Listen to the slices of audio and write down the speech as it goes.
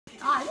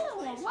I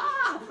don't know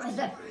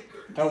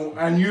why.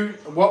 And you,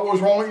 what was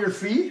wrong with your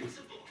feet?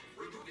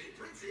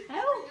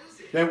 Oh,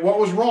 What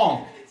was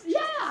wrong?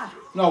 yeah.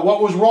 No,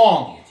 what was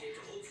wrong?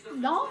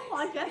 No,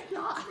 I guess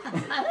not.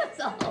 I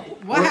don't know.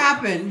 What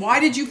happened? Why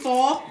did you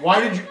fall? Why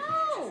did you?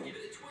 No,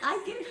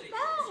 I just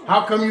fell.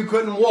 How come you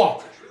couldn't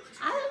walk?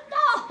 I don't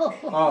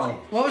know. Oh.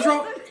 What was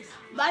wrong?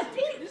 My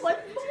feet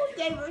wouldn't move.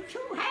 They were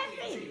too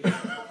heavy.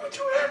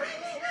 Too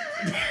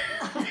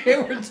heavy. They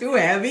were too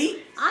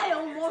heavy? I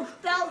almost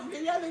fell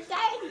the other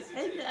day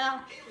in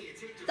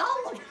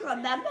Dulles,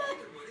 remember?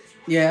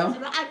 Yeah.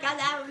 I got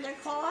out of the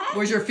car.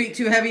 Was your feet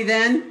too heavy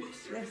then?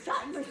 The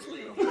sun was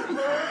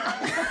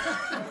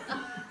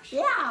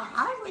yeah,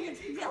 I would have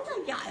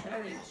really got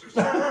hurt.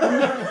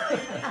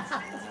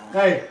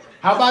 Hey,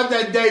 how about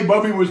that day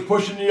Bubby was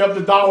pushing you up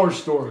the dollar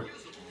store?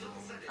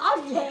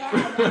 Oh, yeah,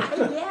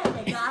 yeah,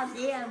 the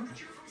goddamn.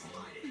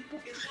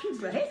 She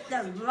hit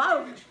the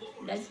road.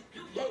 The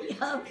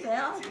young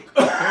fell.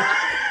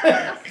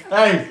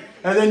 Hey,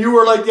 and then you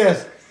were like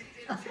this.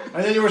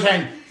 And then you were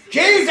saying,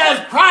 Jesus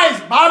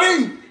Christ,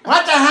 Bobby,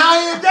 what the hell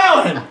are you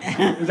doing?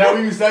 Is that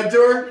what you said to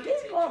her?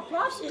 People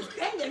across the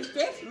street and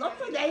this, look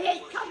what they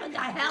ain't coming to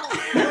help.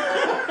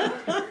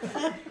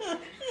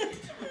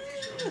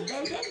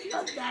 They didn't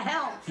come to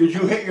help. Did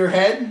you hit your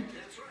head?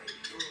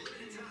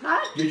 Huh?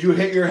 Did you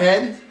hit your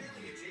head?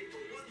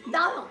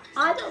 No,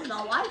 I don't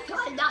know. I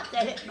try not to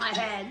hit my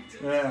head.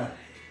 Yeah.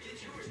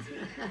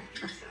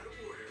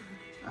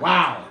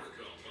 Wow.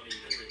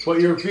 But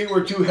your feet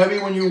were too heavy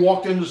when you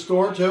walked in the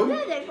store too?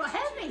 Yeah, they were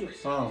heavy.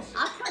 Oh.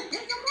 I couldn't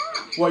pick them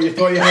up. What, you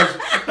thought you had...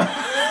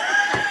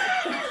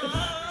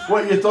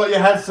 What, you thought you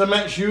had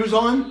cement shoes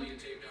on?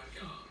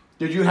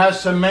 Did you have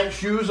cement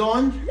shoes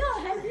on? No,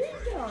 I didn't.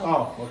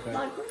 Oh, okay.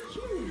 Like good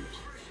shoes.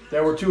 They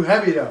were too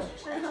heavy though.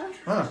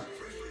 Uh-huh. Huh.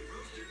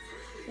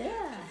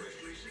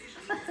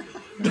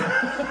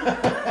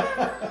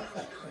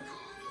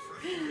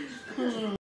 Yeah.